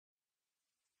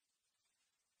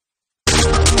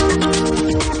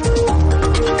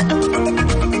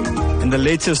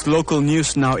Latest local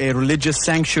news now. A religious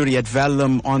sanctuary at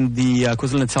Verulam on the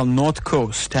KwaZulu-Natal North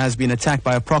Coast has been attacked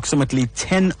by approximately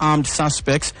 10 armed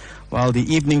suspects while the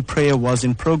evening prayer was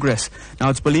in progress.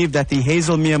 Now, it's believed that the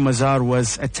Hazelmere Mazar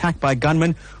was attacked by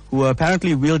gunmen who were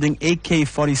apparently wielding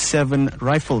AK47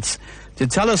 rifles. To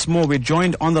tell us more, we're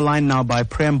joined on the line now by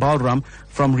Prem Balram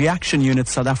from Reaction Unit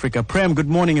South Africa. Prem, good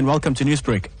morning and welcome to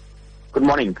Newsbreak. Good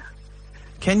morning.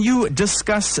 Can you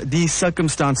discuss the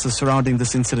circumstances surrounding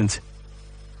this incident?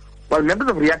 Well, members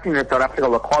of Reaction Unit South Africa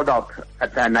were called out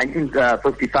at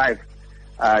 1955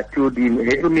 to the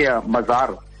Hazelmere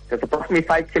Mazar, that's approximately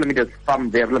 5 kilometers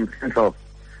from Verulam Central.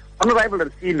 On arrival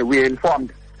at the scene, we were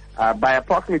informed by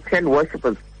approximately 10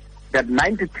 worshippers that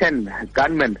 9 to 10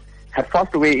 gunmen had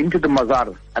forced their way into the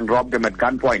Mazar and robbed them at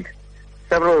gunpoint.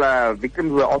 Several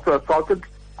victims were also assaulted.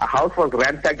 A house was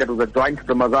ransacked that was adjoined to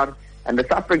the Mazar, and the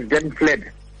suspects then fled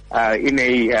in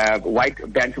a white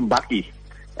Bantam bakkie.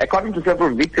 According to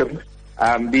several victims,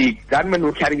 the gunmen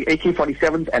were carrying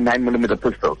AK47's and 9mm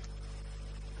pistols.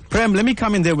 Prem, let me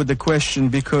come in there with the question,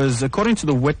 because according to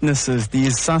the witnesses,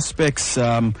 these suspects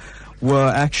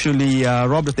were actually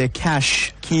robbed of their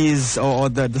cash keys, or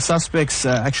the suspects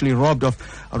actually robbed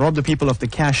the people of the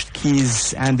cash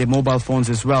keys and their mobile phones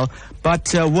as well.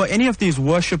 But were any of these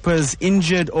worshippers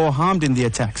injured or harmed in the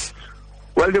attacks?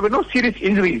 Well, there were no serious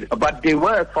injuries, but they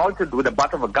were assaulted with the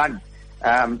butt of a gun.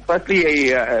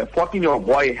 Firstly, a 14-year-old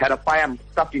boy had a firearm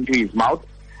stuffed into his mouth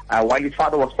while his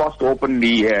father was forced to open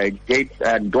the gates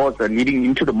and doors leading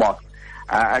into the mosque.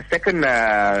 A second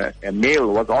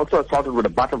male was also assaulted with the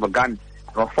butt of a gun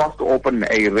and was forced to open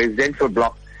a residential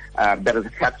block that is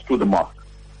attached to the mosque.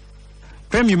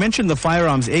 Prem, you mentioned the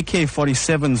firearms.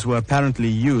 AK47s were apparently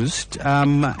used.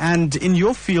 And in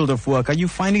your field of work, are you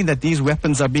finding that these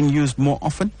weapons are being used more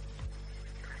often?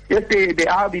 Yes, they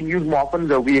are being used more often.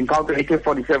 We encounter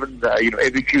AK47s,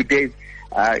 every few days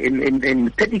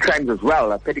in petty crimes as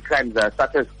well. Petty crimes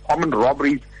such as common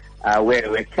robberies,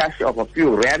 where cash of a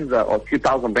few rands or a few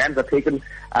thousand rands are taken.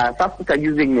 Suspects are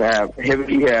using are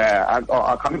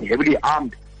coming heavily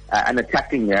armed and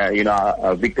attacking,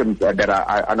 victims that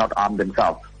are not armed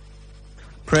themselves.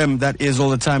 Prem, that is all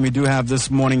the time we do have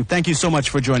this morning. Thank you so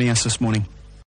much for joining us this morning.